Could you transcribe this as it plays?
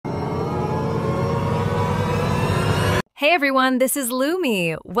Hey everyone, this is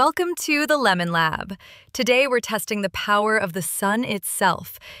Lumi. Welcome to the Lemon Lab. Today we're testing the power of the sun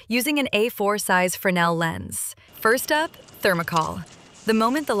itself using an A4 size Fresnel lens. First up, Thermocol. The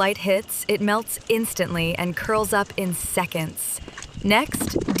moment the light hits, it melts instantly and curls up in seconds.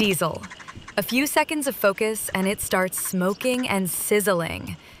 Next, Diesel. A few seconds of focus and it starts smoking and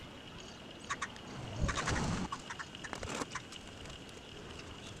sizzling.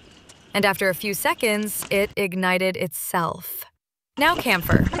 And after a few seconds, it ignited itself. Now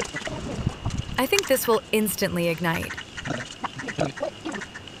camphor. I think this will instantly ignite.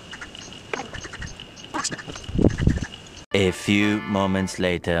 A few moments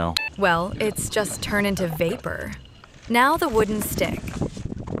later. Well, it's just turned into vapor. Now the wooden stick.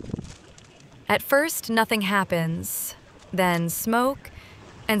 At first, nothing happens. Then smoke,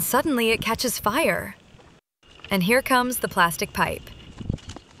 and suddenly it catches fire. And here comes the plastic pipe.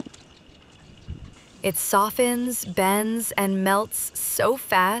 It softens, bends, and melts so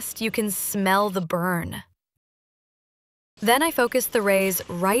fast you can smell the burn. Then I focus the rays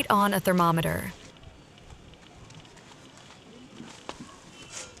right on a thermometer.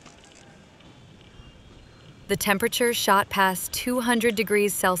 The temperature shot past 200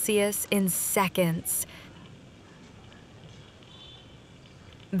 degrees Celsius in seconds.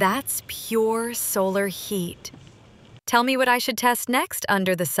 That's pure solar heat. Tell me what I should test next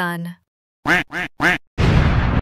under the sun. Quack, quack, quack.